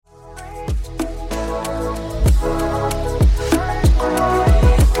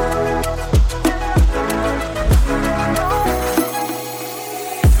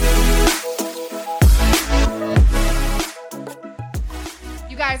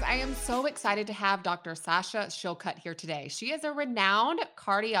guys, I am so excited to have Dr. Sasha Shillcutt here today. She is a renowned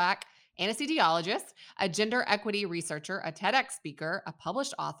cardiac anesthesiologist, a gender equity researcher, a TEDx speaker, a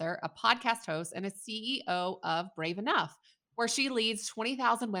published author, a podcast host, and a CEO of Brave Enough, where she leads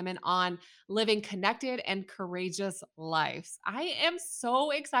 20,000 women on living connected and courageous lives. I am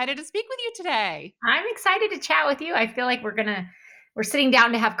so excited to speak with you today. I'm excited to chat with you. I feel like we're sitting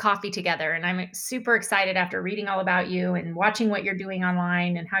down to have coffee together, and I'm super excited after reading all about you and watching what you're doing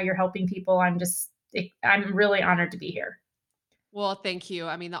online and how you're helping people. I'm really honored to be here. Well, thank you.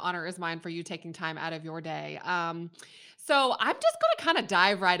 I mean, the honor is mine for you taking time out of your day. So I'm just going to kind of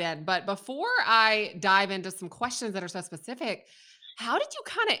dive right in. But before I dive into some questions that are so specific, how did you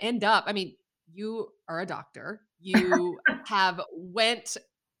kind of end up? I mean, you are a doctor. You have went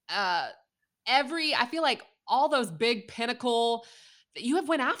uh, I feel like all those big pinnacle, you have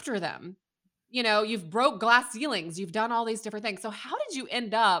went after them. You know, you've broke glass ceilings. You've done all these different things. So how did you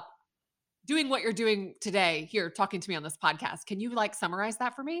end up doing what you're doing today here talking to me on this podcast? Can you like summarize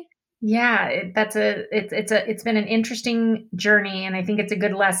that for me? Yeah, it's been an interesting journey, and I think it's a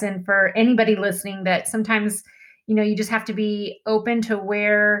good lesson for anybody listening that sometimes, you just have to be open to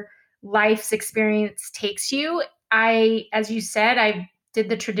where life's experience takes you. As you said, I did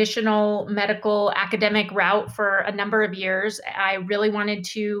the traditional medical academic route for a number of years. I really wanted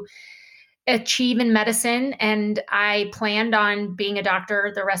to achieve in medicine, and I planned on being a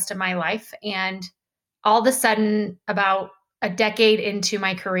doctor the rest of my life. And all of a sudden, about a decade into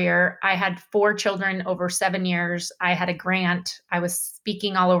my career, I had 4 children over 7 years. I had a grant. I was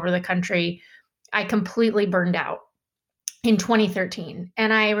speaking all over the country. I completely burned out in 2013.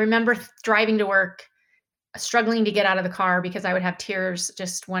 And I remember driving to work, struggling to get out of the car because I would have tears,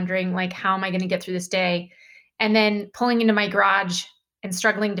 just wondering, like, how am I going to get through this day? And then pulling into my garage and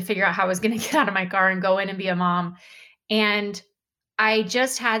struggling to figure out how I was going to get out of my car and go in and be a mom. And I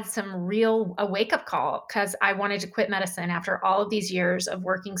just had a wake up call because I wanted to quit medicine after all of these years of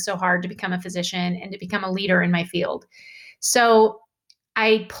working so hard to become a physician and to become a leader in my field. So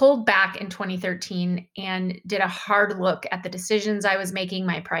I pulled back in 2013 and did a hard look at the decisions I was making,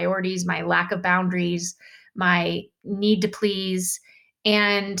 my priorities, my lack of boundaries, my need to please.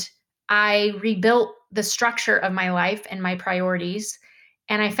 And I rebuilt the structure of my life and my priorities.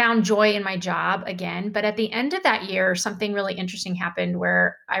 And I found joy in my job again. But at the end of that year, something really interesting happened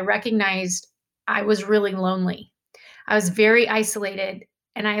where I recognized I was really lonely. I was very isolated,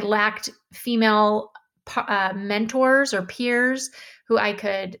 and I lacked female mentors or peers who I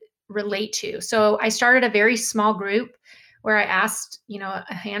could relate to. So I started a very small group where I asked,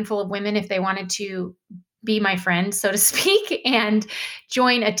 a handful of women if they wanted to be my friend, so to speak, and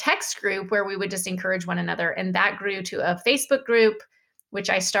join a text group where we would just encourage one another. And that grew to a Facebook group, which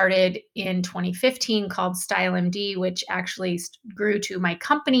I started in 2015 called Style MD, which actually grew to my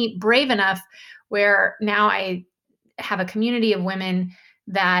company, Brave Enough, where now I have a community of women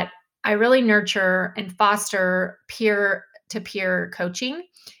that I really nurture and foster peer to peer coaching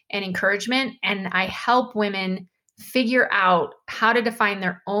and encouragement. And I help women figure out how to define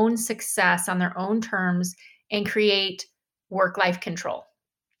their own success on their own terms and create work-life control.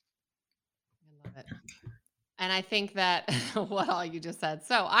 I love it. And I think that what all you just said.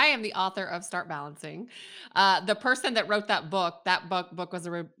 So I am the author of Start Balancing. The person that wrote that book was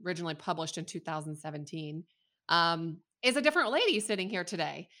originally published in 2017, is a different lady sitting here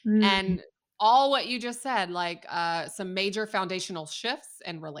today. Mm, And all what you just said, like some major foundational shifts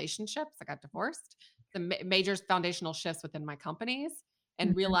in relationships. I got divorced. The major foundational shifts within my companies,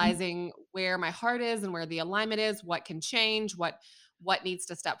 and mhm. realizing where my heart is and where the alignment is, what can change, what needs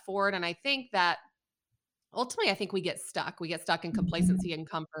to step forward. And I think that ultimately, I think we get stuck. We get stuck in Mhm. complacency and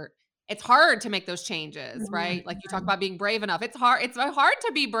comfort. It's hard to make those changes, right? Like you talk Mhm. about being brave enough. It's hard. It's hard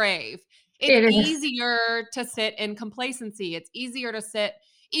to be brave. It's It is. easier to sit in complacency. It's easier to sit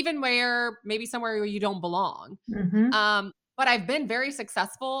even where maybe somewhere where you don't belong. Mhm. But I've been very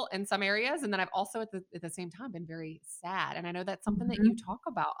successful in some areas, and then I've also at the same time been very sad. And I know that's something that you Mhm. talk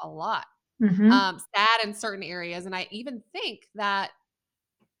about a lot. Mhm. Sad in certain areas, and I even think that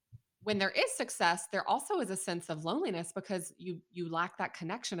when there is success, there also is a sense of loneliness because you lack that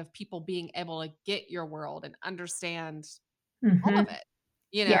connection of people being able to get your world and understand all Mhm. of it,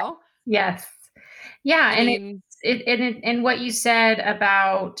 you Yes. know? Yes. Yeah, I and mean, and what you said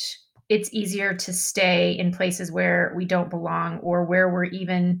about it's easier to stay in places where we don't belong or where we're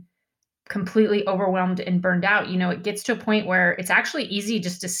even completely overwhelmed and burned out. It gets to a point where it's actually easy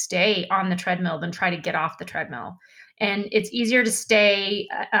just to stay on the treadmill than try to get off the treadmill. And it's easier to stay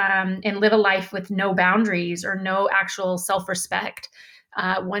and live a life with no boundaries or no actual self respect.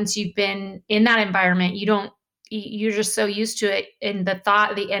 Once you've been in that environment, you don't you're just so used to it, and the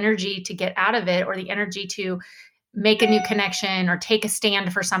thought, the energy to get out of it, or the energy to make a new connection or take a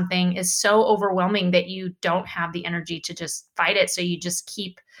stand for something is so overwhelming that you don't have the energy to just fight it. So you just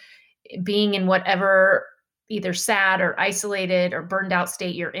keep being in whatever either sad or isolated or burned out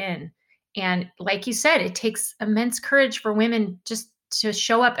state you're in. And like you said, it takes immense courage for women just to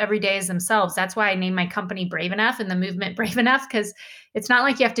show up every day as themselves. That's why I named my company Brave Enough and the movement Brave Enough, because it's not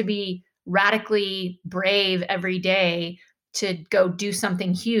like you have to be radically brave every day to go do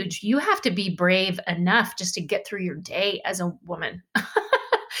something huge. You have to be brave enough just to get through your day as a woman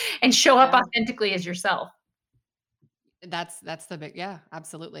and show up Yeah. authentically as yourself. That's the big yeah,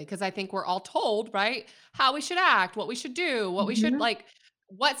 absolutely. Because I think we're all told, right, how we should act, what we should do, what we should Mhm, like,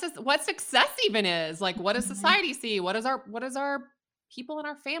 what success even is. Like, what does mhm, society see? What is our people in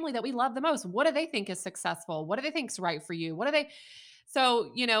our family that we love the most? What do they think is successful? What do they think's right for you? What do they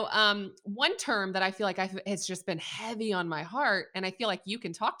so, one term that I feel like has just been heavy on my heart, and I feel like you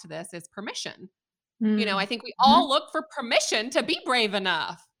can talk to this, is permission. I mm, think we mhm. all look for permission to be brave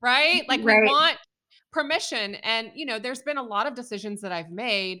enough, right? Like we Right. want permission. And, there's been a lot of decisions that I've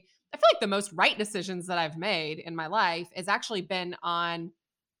made. I feel like the most right decisions that I've made in my life has actually been on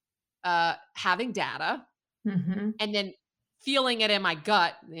having data Mhm. and then feeling it in my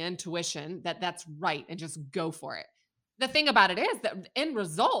gut, the intuition that that's right and just go for it. The thing about it is that the end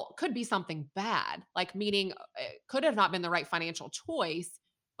result could be something bad, like meaning it could have not been the right financial choice,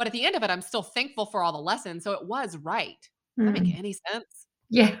 but at the end of it, I'm still thankful for all the lessons. So it was right. Does that make Mm. any sense?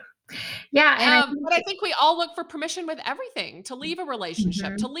 Yeah. Yeah, and I think But I think we all look for permission with everything to leave a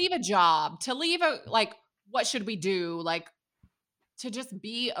relationship, to mhm. leave a job, to leave a like, what should we do? Like to just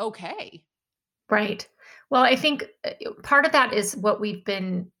be okay. Right. Well, I think, part of that is what we've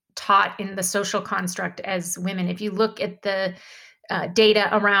been taught in the social construct as women. If you look at the data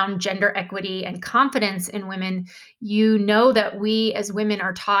around gender equity and confidence in women, you know that we as women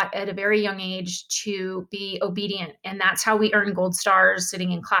are taught at a very young age to be obedient. And that's how we earn gold stars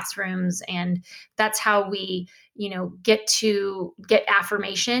sitting in classrooms. And that's how we, get to get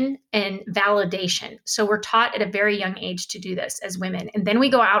affirmation and validation. So we're taught at a very young age to do this as women. And then we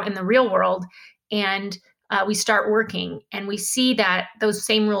go out in the real world and we start working and we see that those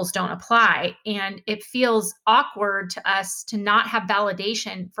same rules don't apply. And it feels awkward to us to not have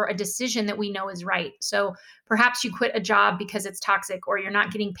validation for a decision that we know is right. So perhaps you quit a job because it's toxic, or you're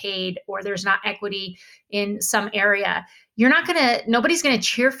not getting paid, or there's not equity in some area. Nobody's going to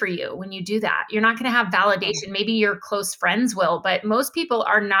cheer for you when you do that. You're not going to have Yeah. validation. Maybe your close friends will, but most people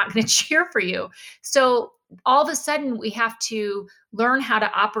are not going to cheer for you. So all of a sudden, we have to learn how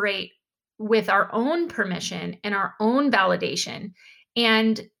to operate with our own permission and our own validation.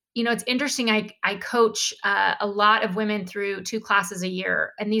 And it's interesting. I coach a lot of women through 2 classes a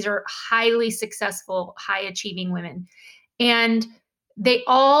year, and these are highly successful, high achieving women. And they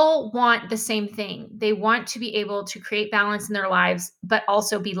all want the same thing. They want to be able to create balance in their lives, but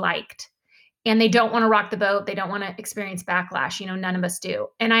also be liked. And they don't want to rock the boat. They don't want to experience backlash. None of us do.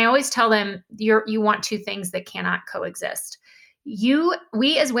 And I always tell them, you want two things that cannot coexist.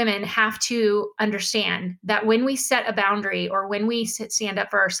 We as women have to understand that when we set a boundary, or when we stand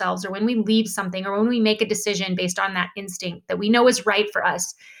up for ourselves, or when we leave something, or when we make a decision based on that instinct that we know is right for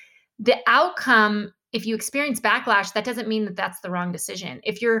us, the outcome, if you experience backlash, that doesn't mean that that's the wrong decision.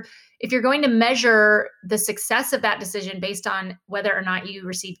 If you're going to measure the success of that decision based on whether or not you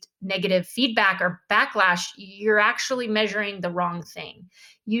received negative feedback or backlash, you're actually measuring the wrong thing.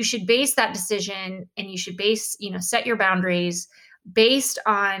 You should base that decision, and you should set your boundaries based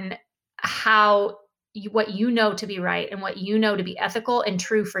on how what you know to be right, and what you know to be ethical and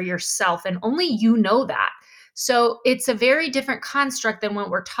true for yourself, and only you know that. So it's a very different construct than what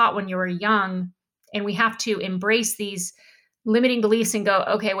we're taught when you were young. And we have to embrace these limiting beliefs and go,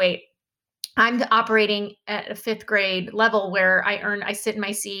 okay, wait, I'm operating at a fifth grade level where I sit in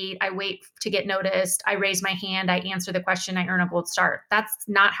my seat, I wait to get noticed, I raise my hand, I answer the question, I earn a gold star. That's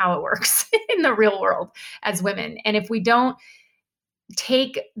not how it works in the real world as women. And if we don't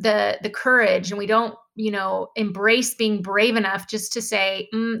take the courage, and we don't embrace being brave enough just to say,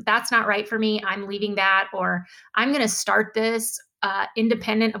 that's not right for me, I'm leaving that, or I'm going to start this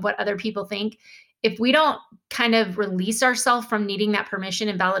independent of what other people think. If we don't kind of release ourselves from needing that permission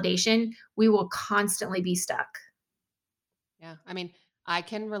and validation, we will constantly be stuck. Yeah. I mean, I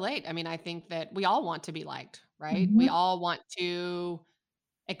can relate. I mean, I think that we all want to be liked, right? We Mhm. all want to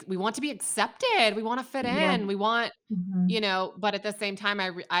we want to be accepted. We want to fit Yeah. in. We want, Mhm. but at the same time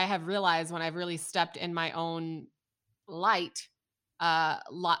I have realized when I've really stepped in my own light,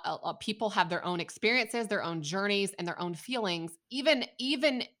 people have their own experiences, their own journeys, and their own feelings. Even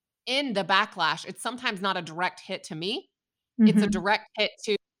in the backlash, it's sometimes not a direct hit to me. It's a Mhm. direct hit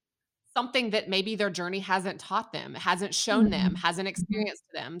to something that maybe their journey hasn't taught them, hasn't shown them, Mhm. hasn't Mhm. experienced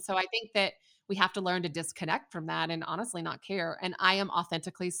to them. So I think that we have to learn to disconnect from that and honestly not care. And I am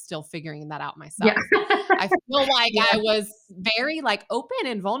authentically still figuring that out Yeah. myself. I feel like I Yeah. was very like open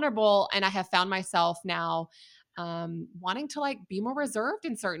and vulnerable, and I have found myself now wanting to like be more reserved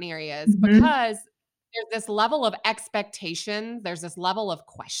in certain areas Mhm. because there's this level of expectation, there's this level of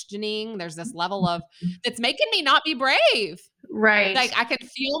questioning, there's this level of that's making me not be brave. Right. Like, I can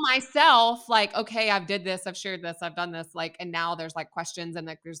feel myself like, "Okay, I've did this, I've shared this, I've done this," like, and now there's, like, questions and,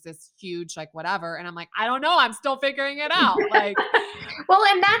 like, there's this huge, like, whatever, and I'm like, "I don't know, I'm still figuring it out." Like Well,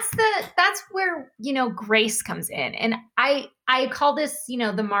 and that's where, grace comes in. And I call this,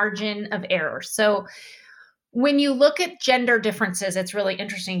 the margin of error. So when you look at gender differences, it's really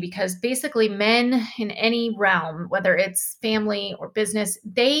interesting because basically men in any realm, whether it's family or business,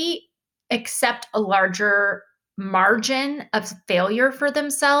 they accept a larger margin of failure for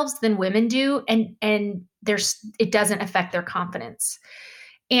themselves than women do, and there's it doesn't affect their confidence.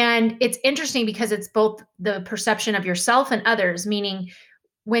 And it's interesting because it's both the perception of yourself and others, meaning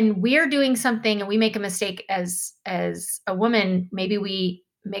when we're doing something and we make a mistake as a woman, maybe we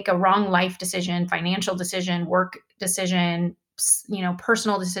make a wrong life decision, financial decision, work decision,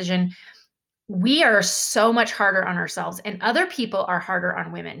 personal decision, we are so much harder on ourselves, and other people are harder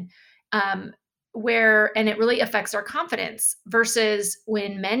on women. um, and it really affects our confidence versus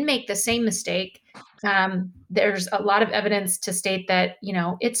when men make the same mistake. There's a lot of evidence to state that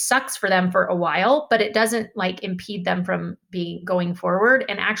it sucks for them for a while, but it doesn't like impede them from being going forward.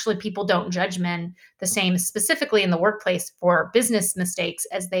 And actually people don't judge men the same, specifically in the workplace, for business mistakes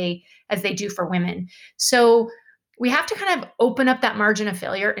as they do for women. So we have to kind of open up that margin of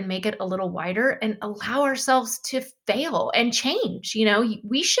failure and make it a little wider and allow ourselves to fail and change.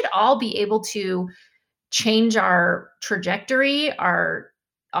 We should all be able to change our trajectory, our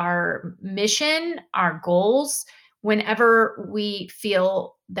mission, our goals whenever we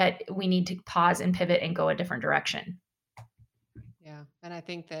feel that we need to pause and pivot and go a different direction. Yeah, and I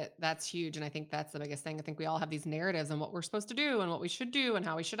think that that's huge, and I think that's the biggest thing. I think we all have these narratives on what we're supposed to do and what we should do and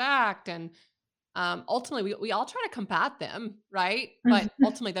how we should act, and, ultimately, we all try to combat them, right? But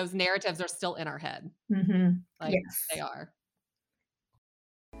ultimately, those narratives are still in our head, Mhm. like, they Yes. are.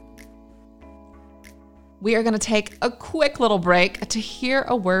 We are gonna take a quick little break to hear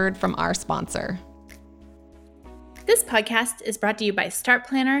a word from our sponsor. This podcast is brought to you by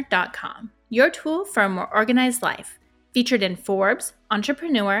StartPlanner.com, your tool for a more organized life. Featured in Forbes,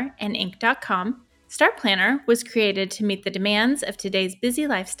 Entrepreneur, and Inc.com, Start Planner was created to meet the demands of today's busy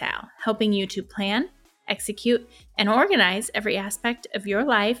lifestyle, helping you to plan, execute, and organize every aspect of your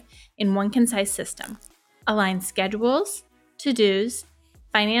life in one concise system. Align schedules, to-dos,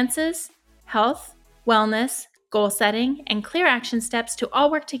 finances, health, wellness, goal setting, and clear action steps to all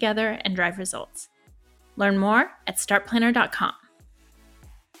work together and drive results. Learn more at StartPlanner.com.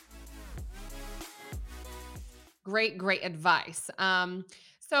 Great advice.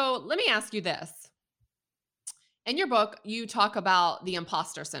 So let me ask you this. In your book, you talk about the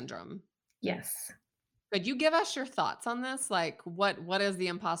imposter syndrome. Yes. Could you give us your thoughts on this? Like what is the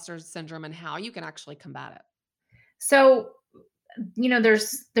imposter syndrome and how you can actually combat it? So,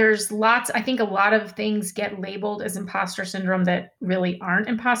 there's lots. I think a lot of things get labeled as imposter syndrome that really aren't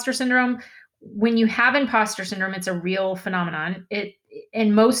imposter syndrome. When you have imposter syndrome, it's a real phenomenon.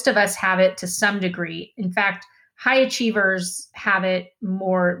 And most of us have it to some degree. In fact, high achievers have it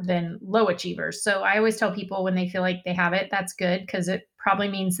more than low achievers. So I always tell people when they feel like they have it, that's good, because it probably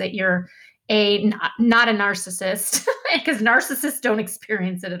means that you're not a narcissist, because narcissists don't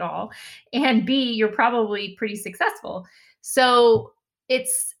experience it at all, and B, you're probably pretty successful. So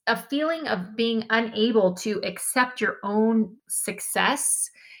it's a feeling of being unable to accept your own success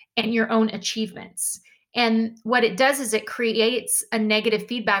and your own achievements. And what it does is it creates a negative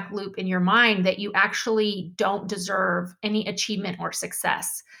feedback loop in your mind that you actually don't deserve any achievement or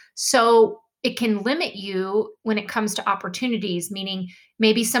success. So it can limit you when it comes to opportunities, meaning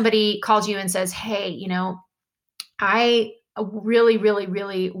maybe somebody calls you and says, "Hey, I really, really,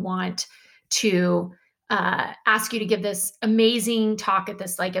 really want to ask you to give this amazing talk at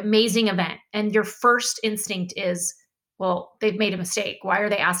this like amazing event." And your first instinct is, well, they've made a mistake. Why are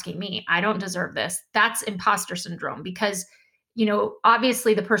they asking me? I don't deserve this. That's imposter syndrome because,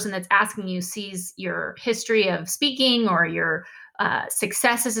 obviously the person that's asking you sees your history of speaking or your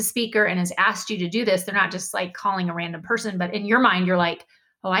success as a speaker and has asked you to do this. They're not just like calling a random person, but in your mind, you're like,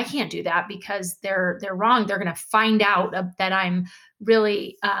 oh, I can't do that because they're wrong. They're going to find out that I'm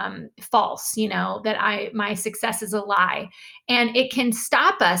really false, that my success is a lie. And it can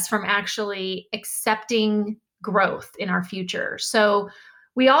stop us from actually accepting growth in our future. So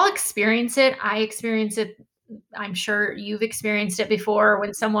we all experience it. I experience it. I'm sure you've experienced it before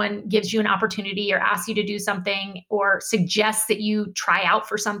when someone gives you an opportunity or asks you to do something or suggests that you try out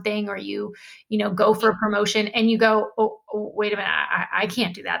for something or go for a promotion and you go, oh, wait a minute, I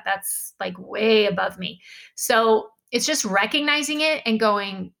can't do that. That's like way above me. So it's just recognizing it and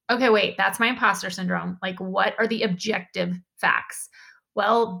going, okay, wait, that's my imposter syndrome. Like, what are the objective facts?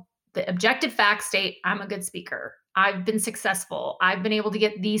 Well, the objective facts state I'm a good speaker. I've been successful. I've been able to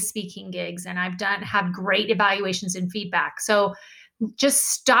get these speaking gigs and have great evaluations and feedback. So just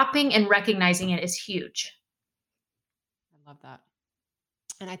stopping and recognizing it is huge. I love that.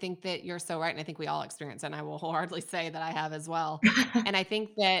 And I think that you're so right. And I think we all experience it. And I will wholeheartedly say that I have as well. And I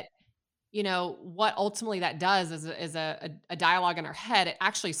think that, what ultimately that does is a dialogue in our head. It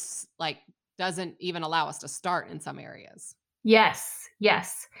actually like doesn't even allow us to start in some areas. Yes,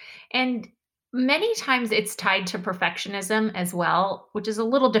 yes. And many times it's tied to perfectionism as well, which is a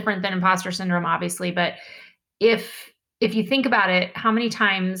little different than imposter syndrome, obviously. But if you think about it, how many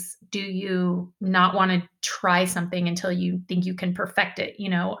times do you not want to try something until you think you can perfect it?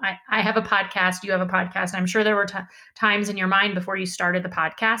 I have a podcast, you have a podcast. I'm sure there were times in your mind before you started the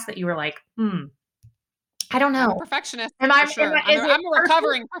podcast that you were like, I don't I'm a know. perfectionist Am for I, sure. is it I'm a perfect?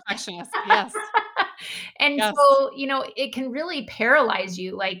 recovering perfectionist. Yes. And Yes. so, it can really paralyze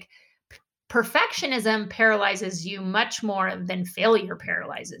you. Like perfectionism paralyzes you much more than failure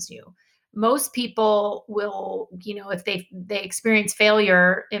paralyzes you. Most people will, if they experience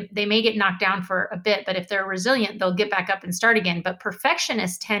failure, they may get knocked down for a bit, but if they're resilient, they'll get back up and start again. But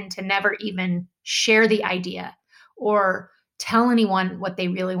perfectionists tend to never even share the idea or tell anyone what they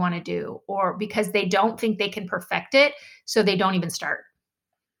really want to do, or because they don't think they can perfect it, so they don't even start.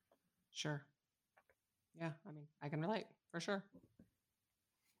 Sure. Yeah. I mean, I can relate for sure.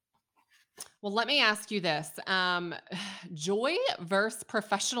 Well, let me ask you this. Joy versus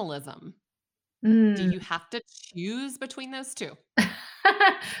professionalism. Do Mm. you have to choose between those two?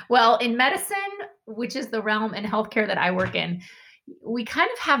 Well, in medicine, which is the realm in healthcare that I work in, we kind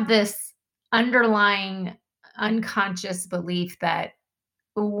of have this underlying unconscious belief that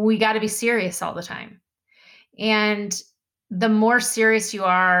we got to be serious all the time. And the more serious you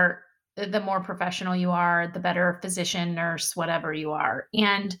are, the more professional you are, the better physician, nurse, whatever you are.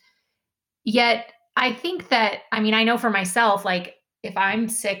 And yet, I think that, I mean, I know for myself, like if I'm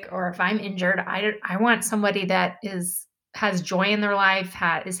sick or if I'm injured, I want somebody that has joy in their life,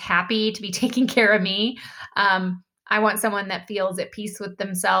 is happy to be taking care of me. I want someone that feels at peace with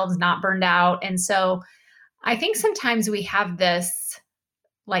themselves, not burned out. And so I think sometimes we have this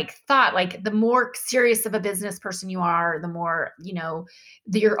like thought, like the more serious of a business person you are, the more,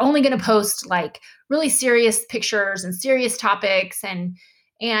 that you're only going to post like really serious pictures and serious topics. And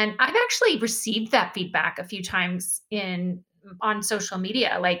I've actually received that feedback a few times on social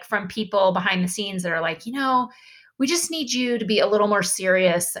media, like from people behind the scenes that are like, we just need you to be a little more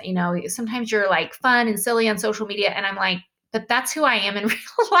serious. Sometimes you're like fun and silly on social media. And I'm like, but that's who I am in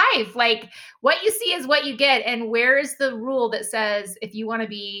real life. Like what you see is what you get. And where is the rule that says if you want to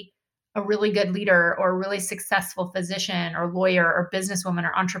be a really good leader or a really successful physician or lawyer or businesswoman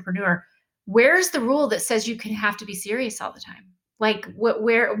or entrepreneur, where's the rule that says you can have to be serious all the time? Like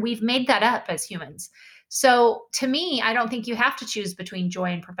where we've made that up as humans. So to me, I don't think you have to choose between joy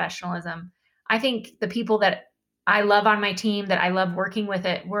and professionalism. I think the people that I love on my team, that I love working with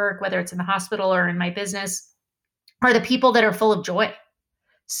at work, whether it's in the hospital or in my business, are the people that are full of joy.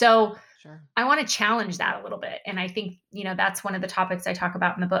 So Sure. I want to challenge that a little bit. And I think, that's one of the topics I talk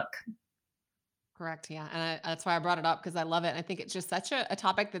about in the book. Correct. Yeah. And that's why I brought it up because I love it. And I think it's just such a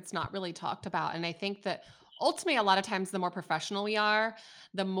topic that's not really talked about. And I think that ultimately, a lot of times, the more professional we are,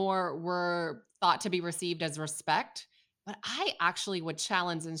 the more we're thought to be received as respect. But I actually would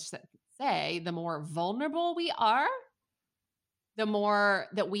challenge and say the more vulnerable we are, the more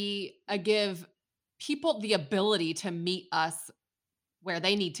that we give people the ability to meet us where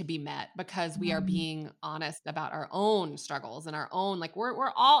they need to be met because we are Mm. being honest about our own struggles and our own like we're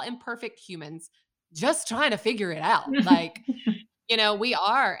all imperfect humans just trying to figure it out. Like, we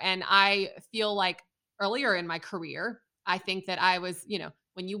are. And I feel like earlier in my career, I think that I was,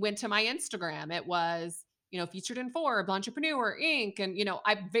 when you went to my Instagram, it was, featured in Forbes, Entrepreneur, Inc. And,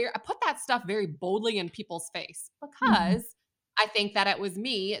 I put that stuff very boldly in people's face Mhm. because I think that it was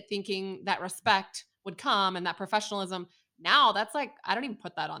me thinking that respect would come and that professionalism. Now that's like, I don't even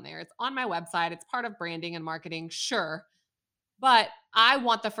put that on there. It's on my website. It's part of branding and marketing. Sure. But I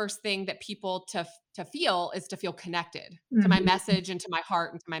want the first thing that people to feel is to feel connected to my Mhm. message and to my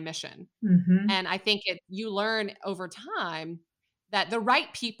heart and to my mission. Mhm. And I think you learn over time that the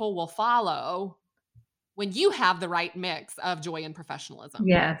right people will follow when you have the right mix of joy and professionalism,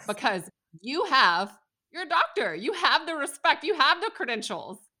 Yes. because you're a doctor, you have the respect, you have the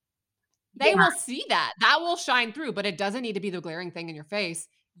credentials. They Yeah. will see that. That will shine through, but it doesn't need to be the glaring thing in your face.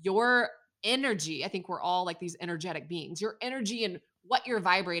 Your energy, I think we're all like these energetic beings. Your energy and what you're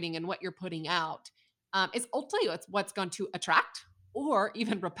vibrating and what you're putting out is ultimately what's going to attract or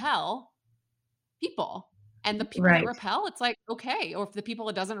even repel people. And the people that Right. repel, it's like, okay. Or if the people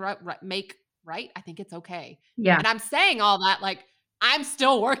it doesn't make right, I think it's okay. Yeah. And I'm saying all that like I'm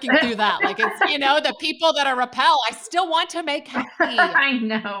still working through that. Like it's, the people that are repel, I still want to make happy I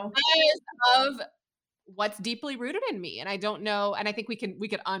know. because of what's deeply rooted in me. And I don't know. And I think we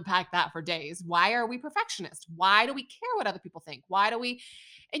could unpack that for days. Why are we perfectionists? Why do we care what other people think? Why do we,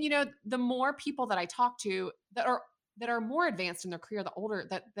 and the more people that I talk to that are more advanced in their career, the older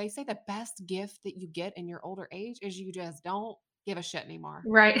that they say the best gift that you get in your older age is you just don't give a shit anymore.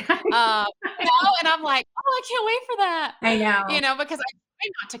 Right. Um, and I'm like, oh, I can't wait for that. I know. Because I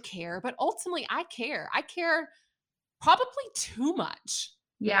try not to care, but ultimately I care. I care probably too much.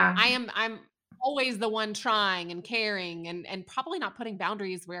 Yeah. I'm always the one trying and caring and probably not putting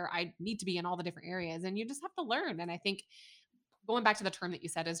boundaries where I need to be in all the different areas. And you just have to learn. And I think going back to the term that you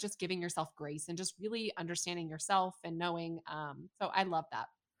said is just giving yourself grace and just really understanding yourself and knowing. So I love that.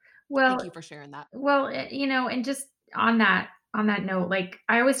 Thank Well, you for sharing that. and just on that note, like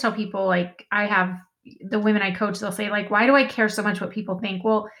I always tell people, like I have the women I coach, they'll say, like, why do I care so much what people think?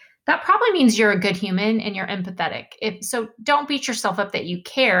 Well, that probably means you're a good human and you're empathetic. If so, don't beat yourself up that you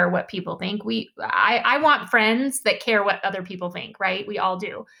care what people think. I want friends that care what other people think, right? We all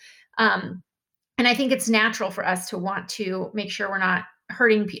do. Um, and I think it's natural for us to want to make sure we're not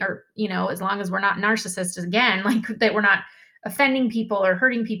hurting or as long as we're not narcissists again, like that we're not offending people or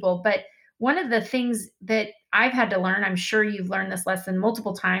hurting people. But one of the things that I've had to learn, I'm sure you've learned this lesson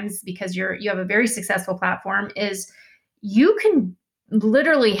multiple times because you have a very successful platform, is you can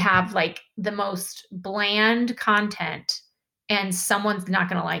literally have like the most bland content and someone's not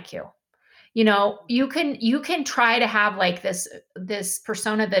going to like you. You can try to have like this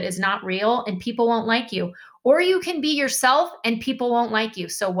persona that is not real and people won't like you, or you can be yourself and people won't like you,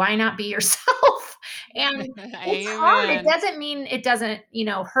 so why not be yourself? And it's hard. It Amen. doesn't mean it doesn't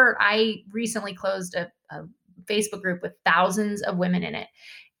hurt. I recently closed a Facebook group with thousands of women in it,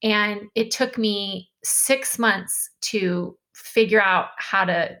 and it took me 6 months to figure out how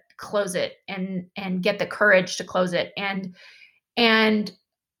to close it and get the courage to close it. And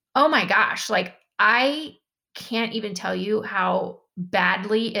oh my gosh, like I can't even tell you how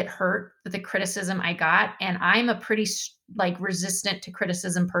badly it hurt the criticism I got, and I'm a pretty like resistant to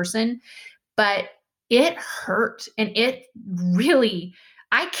criticism person, but it hurt and it really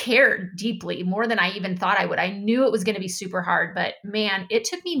I cared deeply more than I even thought I would. I knew it was going to be super hard, but man, it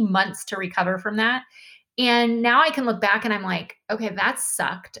took me months to recover from that. And now I can look back and I'm like, okay, that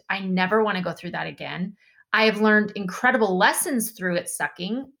sucked. I never want to go through that again. I have learned incredible lessons through it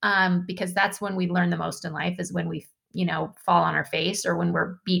sucking, because that's when we learn the most in life is when we, fall on our face or when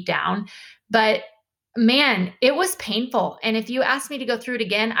we're beat down. But man, it was painful. And if you asked me to go through it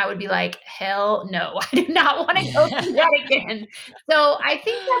again, I would be like, hell no, I do not want to go through that again. So I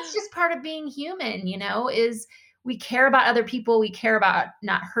think that's just part of being human, is we care about other people. We care about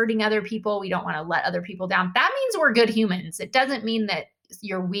not hurting other people. We don't want to let other people down. That means we're good humans. It doesn't mean that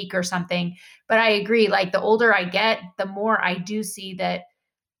you're weak or something. But I agree. Like the older I get, the more I do see that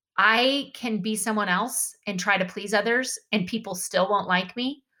I can be someone else and try to please others and people still won't like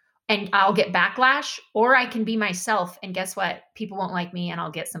me and I'll get backlash, or I can be myself and guess what? People won't like me and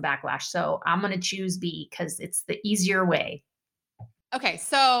I'll get some backlash. So I'm going to choose B because it's the easier way. Okay,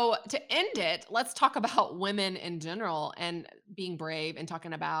 so to end it, let's talk about women in general and being brave and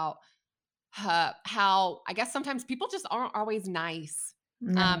talking about how I guess sometimes people just aren't always nice,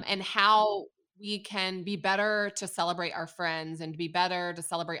 No. and how we can be better to celebrate our friends and be better to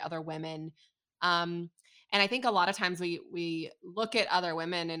celebrate other women. Um, and I think a lot of times we look at other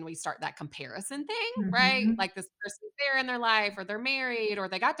women and we start that comparison thing, right? Mhm. Like this person's there in their life, or they're married, or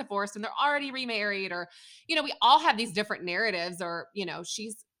they got divorced and they're already remarried, or we all have these different narratives, or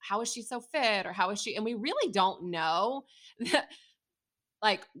she's how is she so fit, or how is she, and we really don't know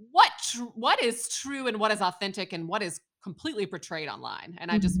like what is true and what is authentic and what is completely portrayed online. And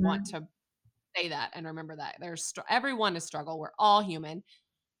I just want Mhm. to say that and remember that everyone is struggle. We're all human,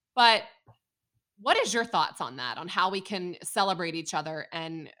 but what is your thoughts on that, on how we can celebrate each other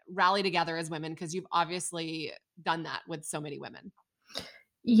and rally together as women? Because you've obviously done that with so many women.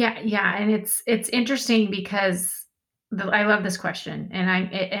 Yeah, yeah, and it's interesting because I love this question,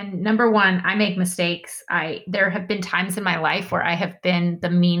 and number one, I make mistakes. I There have been times in my life where I have been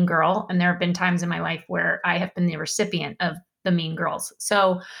the mean girl, and there have been times in my life where I have been the recipient of the mean girls.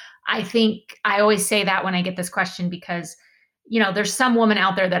 So I think I always say that when I get this question because there's some woman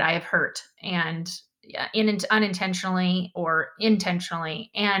out there that I have hurt, and yeah, unintentionally or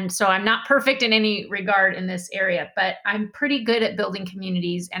intentionally. And so I'm not perfect in any regard in this area, but I'm pretty good at building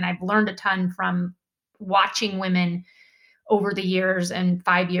communities. And I've learned a ton from watching women over the years and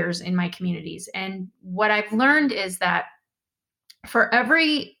 5 years in my communities. And what I've learned is that for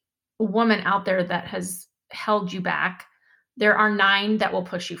every woman out there that has held you back, there are 9 that will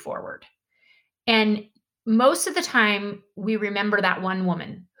push you forward. And most of the time, we remember that one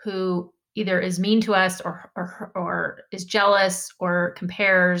woman who either is mean to us or is jealous or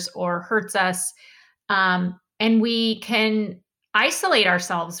compares or hurts us. And we can isolate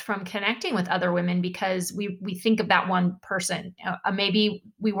ourselves from connecting with other women because we think of that one person. Maybe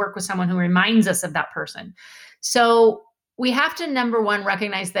we work with someone who reminds us of that person. So we have to, number one,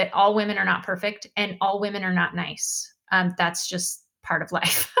 recognize that all women are not perfect and all women are not nice. That's just part of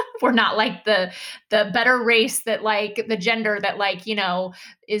life. We're not like the better race that like the gender that like,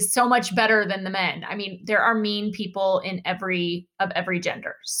 is so much better than the men. I mean, there are mean people in every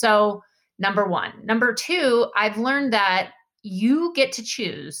gender. So number one. Number two, I've learned that you get to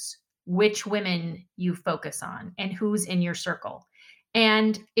choose which women you focus on and who's in your circle.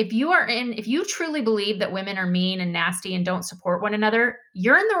 And if you truly believe that women are mean and nasty and don't support one another,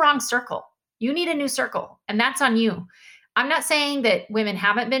 you're in the wrong circle. You need a new circle, and that's on you. I'm not saying that women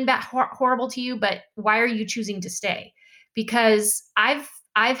haven't been that horrible to you, but why are you choosing to stay? Because I've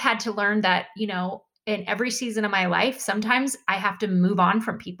had to learn that, in every season of my life, sometimes I have to move on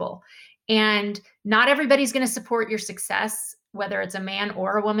from people. And not everybody's going to support your success, whether it's a man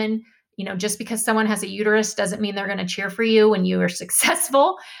or a woman. Just because someone has a uterus doesn't mean they're going to cheer for you when you are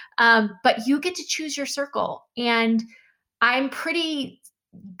successful. But you get to choose your circle. And I'm pretty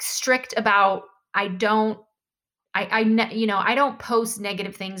strict about I don't post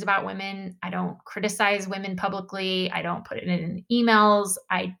negative things about women. I don't criticize women publicly. I don't put it in emails.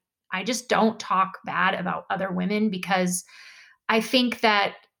 I just don't talk bad about other women because I think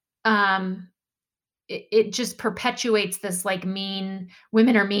that it just perpetuates this like mean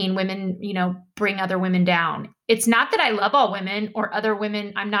women are mean, women, bring other women down. It's not that I love all women or other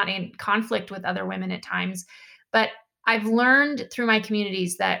women. I'm not in conflict with other women at times, but I've learned through my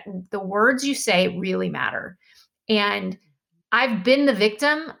communities that the words you say really matter. And I've been the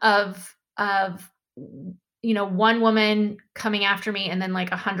victim of one woman coming after me and then like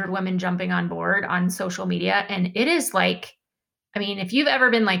 100 women jumping on board on social media. And it is like, I mean, if you've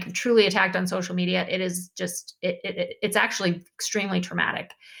ever been like truly attacked on social media, it is just it's actually extremely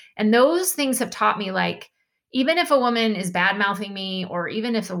traumatic. And those things have taught me like even if a woman is bad mouthing me or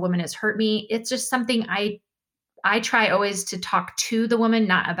even if a woman has hurt me, it's just something I try always to talk to the woman,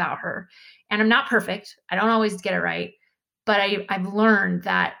 not about her. And I'm not perfect. I don't always get it right. But I've learned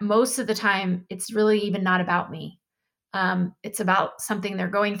that most of the time, it's really even not about me. It's about something they're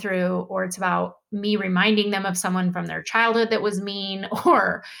going through, or it's about me reminding them of someone from their childhood that was mean,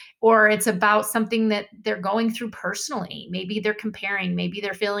 or it's about something that they're going through personally. Maybe they're comparing, maybe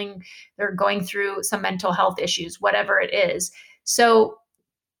they're going through some mental health issues, whatever it is. So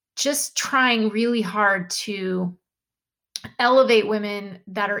just trying really hard to elevate women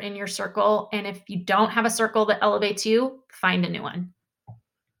that are in your circle. And if you don't have a circle that elevates you, find a new one. I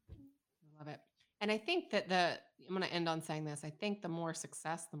love it. And I think that I'm going to end on saying this. I think the more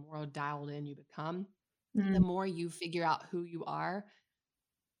success, the more dialed in you become, the Mm, more you figure out who you are.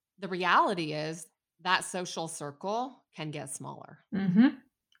 The reality is that social circle can get smaller. mm-hmm.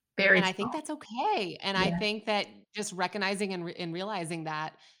 Very And I think small. that's okay. And I Yeah. think that just recognizing and realizing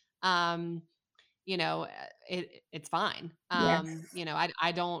that, um, you know, it's fine. Yes.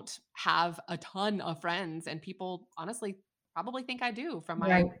 I don't have a ton of friends, and people honestly probably think I do from my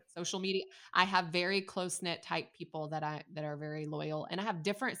Right. social media. I have very close knit type people that are very loyal, and I have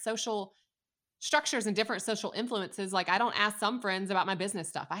different social structures and different social influences. Like I don't ask some friends about my business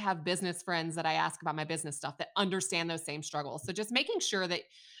stuff. I have business friends that I ask about my business stuff that understand those same struggles. So just making sure that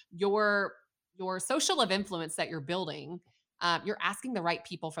your your social of influence that you're building, you're asking the right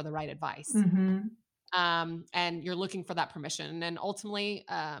people for the right advice. Mm-hmm. And you're looking for that permission. And ultimately,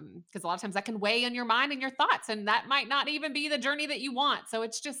 because a lot of times that can weigh on your mind and your thoughts, and that might not even be the journey that you want. So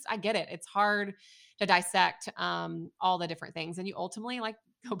it's just, I get it. It's hard to dissect all the different things. And you ultimately, like,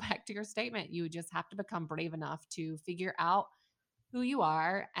 go back to your statement, you just have to become brave enough to figure out who you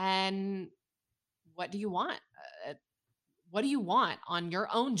are and what do you want. What do you want on your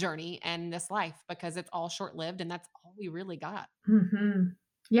own journey and this life? Because it's all short lived and that's all we really got. Hmm.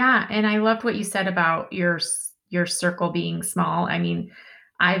 Yeah, and I loved what you said about your circle being small. I mean,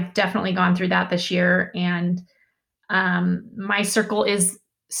 I've definitely gone through that this year, and my circle is,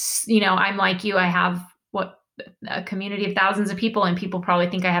 I'm like you. I have what a community of thousands of people, and people probably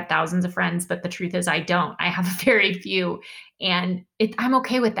think I have thousands of friends, but the truth is, I don't. I have very few, and I'm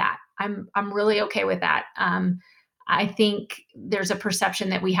okay with that. I'm really okay with that. I think there's a perception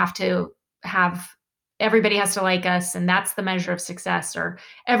that we have to have everybody has to like us, and that's the measure of success, or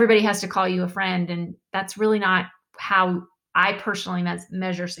everybody has to call you a friend, and that's really not how I personally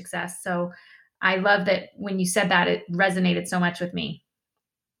measure success. So I love that when you said that, it resonated so much with me.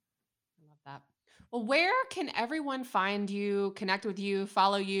 I love that. Well, where can everyone find you, connect with you,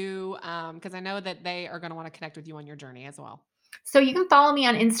 follow you? Because I know that they are going to want to connect with you on your journey as well. So you can follow me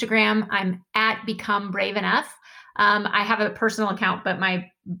on Instagram. I'm at Become Brave Enough. I have a personal account, but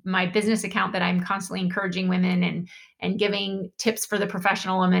my business account that I'm constantly encouraging women and giving tips for the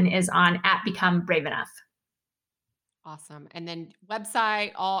professional woman is on at Become Brave Enough. Awesome. And then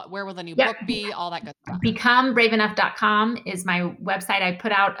website, where will the new Yep. book be? All that good stuff. BecomeBraveEnough.com is my website. I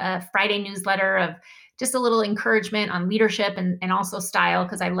put out a Friday newsletter of just a little encouragement on leadership and also style,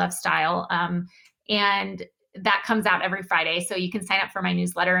 because I love style. And that comes out every Friday. So you can sign up for my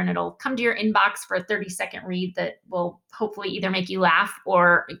newsletter and it'll come to your inbox for a 30-second read that will hopefully either make you laugh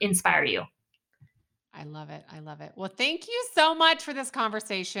or inspire you. I love it. I love it. Well, thank you so much for this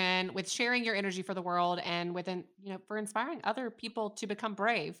conversation, with sharing your energy for the world and for inspiring other people to become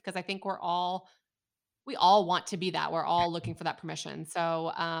brave. Because I think we all want to be that. We're all looking for that permission.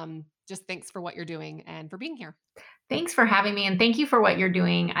 So just thanks for what you're doing and for being here. Thanks for having me, and thank you for what you're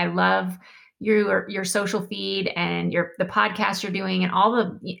doing. I love your social feed and the podcast you're doing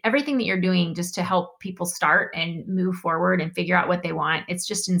and everything that you're doing just to help people start and move forward and figure out what they want. It's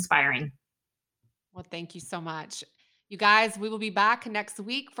just inspiring. Well, thank you so much. You guys, we will be back next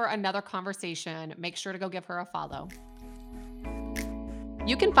week for another conversation. Make sure to go give her a follow.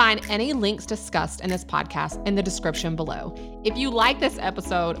 You can find any links discussed in this podcast in the description below. If you like this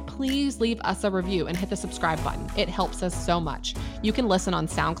episode, please leave us a review and hit the subscribe button. It helps us so much. You can listen on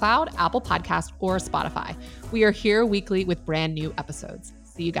SoundCloud, Apple Podcasts, or Spotify. We are here weekly with brand new episodes.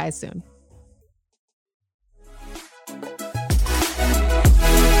 See you guys soon.